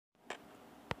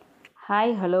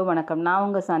Hi hello வணக்கம். நான்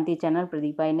உங்கள் சாந்தி சேனல்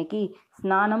பிரதீபா. இன்னைக்கு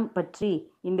ஸ்நானம் பற்றி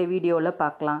இந்த வீடியோவில்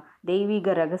பார்க்கலாம்.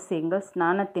 தெய்வீக ரகசியங்கள்,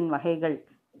 ஸ்நானத்தின் வகைகள்.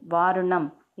 வாருணம்.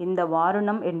 இந்த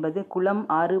வாருணம் என்பது குளம்,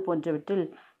 ஆறு போன்றவற்றில்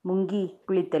முங்கி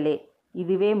குளித்தலே.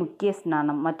 இதுவே முக்கிய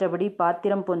ஸ்நானம். மற்றபடி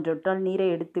பாத்திரம் போன்றவற்றால் நீரை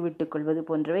எடுத்து விட்டு கொள்வது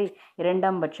போன்றவை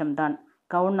இரண்டாம் பட்சம்தான்.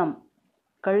 கவுனம்.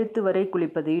 கழுத்து வரை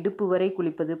குளிப்பது, இடுப்பு வரை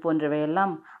குளிப்பது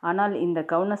போன்றவையெல்லாம். ஆனால் இந்த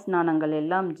கவுன ஸ்நானங்கள்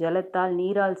எல்லாம் ஜலத்தால்,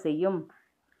 நீரால் செய்யும்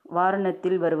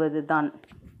வாரணத்தில் வருவது தான்.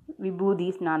 விபூதி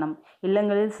ஸ்நானம்.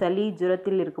 இல்லங்களில் சளி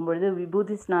ஜுரத்தில் இருக்கும் பொழுது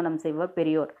விபூதி ஸ்நானம் செய்வர்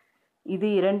பெரியோர். இது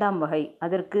இரண்டாம் வகை.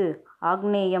 அதற்கு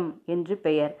ஆக்னேயம் என்று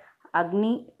பெயர்.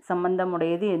 அக்னி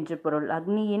சம்பந்தமுடையது என்று பொருள்.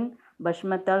 அக்னியின்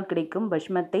பஷ்மத்தால் கிடைக்கும்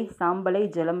பஷ்மத்தை, சாம்பலை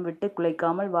ஜலம் விட்டு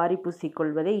குலைக்காமல் வாரி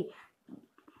பூசிக்கொள்வதை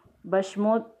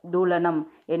பஷ்மோதூலனம்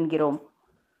என்கிறோம்.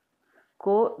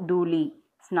 கோதூலி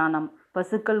ஸ்நானம்.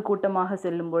 பசுக்கள் கூட்டமாக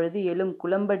செல்லும் பொழுது எழும்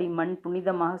குளம்படி மண்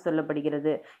புனிதமாக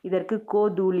சொல்லப்படுகிறது. இதற்கு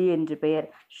கோதூலி என்று பெயர்.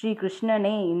 ஸ்ரீ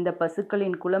கிருஷ்ணனே இந்த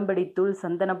பசுக்களின் குளம்படி தூள்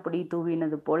சந்தனப்பொடி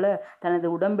தூவினது போல தனது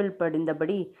உடம்பில்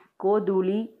படிந்தபடி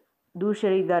கோதூலி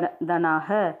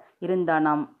தூஷரிதனாக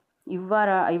இருந்தானாம்.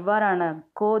 இவ்வாறான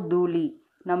கோதூலி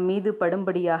நம் மீது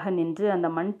படும்படியாக நின்று அந்த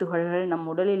மண் துகள்கள் நம்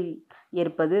உடலில்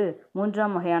ஏற்பது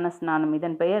மூன்றாம் வகையான ஸ்நானம்.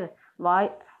 இதன் பெயர்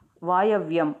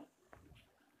வாயவ்யம்.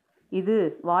 இது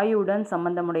வாயுவுடன்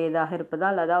சம்பந்தமுடையதாக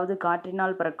இருப்பதால், அதாவது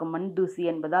காற்றினால் பறக்கும் மண் தூசி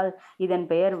என்பதால் இதன்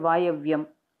பெயர் வாயவ்யம்.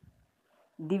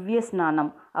 திவ்ய ஸ்நானம்.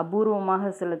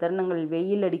 அபூர்வமாக சில தருணங்களில்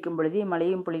வெயில் அடிக்கும் பொழுதே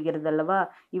மழையும் பொழிகிறது அல்லவா?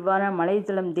 இவ்வாறான மழை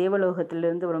ஜலம்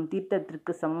தேவலோகத்திலிருந்து வரும்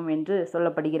தீர்த்தத்திற்கு சமம் என்று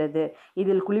சொல்லப்படுகிறது.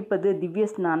 இதில் குளிப்பது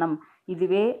திவ்ய ஸ்நானம்.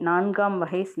 இதுவே நான்காம்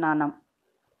வகை ஸ்நானம்.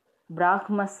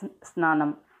 பிராக்ம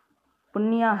ஸ்நானம்.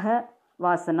 புண்ணியாக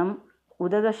வாசனம்,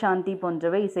 உதக சாந்தி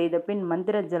போன்றவை செய்த பின்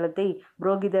மந்திர ஜலத்தை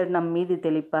புரோகிதர் நம் மீது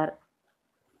தெளிப்பார்.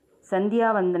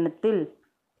 சந்தியாவந்தனத்தில்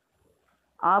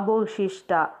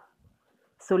ஆபோஷிஷ்டா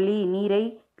சொல்லி நீரை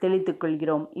தெளித்து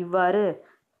கொள்கிறோம். இவ்வாறு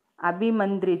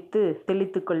அபிமந்திரித்து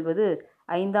தெளித்து கொள்வது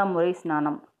ஐந்தாம் முறை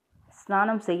ஸ்நானம்.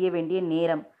 ஸ்நானம் செய்ய வேண்டிய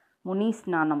நேரம். முனி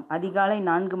ஸ்நானம். அதிகாலை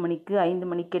 4 மணிக்கு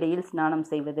 5 மணிக்கு இடையில் ஸ்நானம்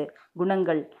செய்வது.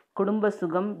 குணங்கள். குடும்ப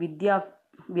சுகம்,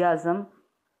 வித்யாபியாசம்,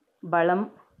 பலம்,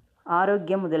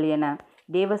 ஆரோக்கியம் முதலியன.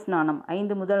 தேவஸ்நானம்.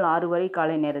 5 முதல் 6 வரை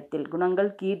காலை நேரத்தில். குணங்கள்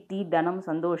கீர்த்தி, தனம்,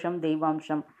 சந்தோஷம்,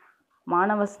 தெய்வாம்சம்.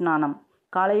 மாணவ ஸ்நானம்.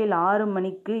 காலையில் 6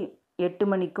 மணிக்கு 8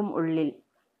 மணிக்கும் உள்ளில்.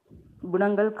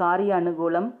 குணங்கள் காரிய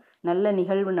அனுகூலம், நல்ல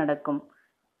நிகழ்வு நடக்கும்.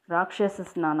 ராட்சச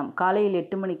ஸ்நானம். காலையில்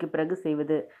 8 மணிக்கு பிறகு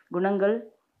செய்வது. குணங்கள்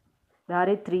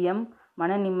தாரித்ரியம்,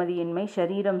 மன நிம்மதியின்மை,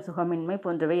 சரீரம் சுகமின்மை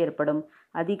போன்றவை ஏற்படும்.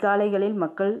 அதிகாலைகளில்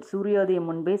மக்கள் சூரியோதயம்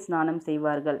முன்பே ஸ்நானம்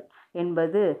செய்வார்கள்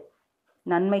என்பது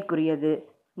நன்மைக்குரியது.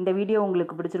 இந்த வீடியோ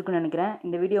உங்களுக்கு பிடிச்சிருக்குன்னு நினைக்கிறேன்.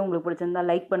 இந்த வீடியோ உங்களுக்கு பிடிச்சிருந்தா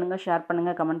லைக் பண்ணுங்கள், ஷேர்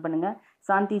பண்ணுங்கள், கமெண்ட் பண்ணுங்கள்.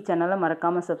 சாந்தி சேனலை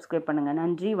மறக்காமல் சப்ஸ்கிரைப் பண்ணுங்கள்.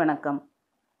 நன்றி, வணக்கம்.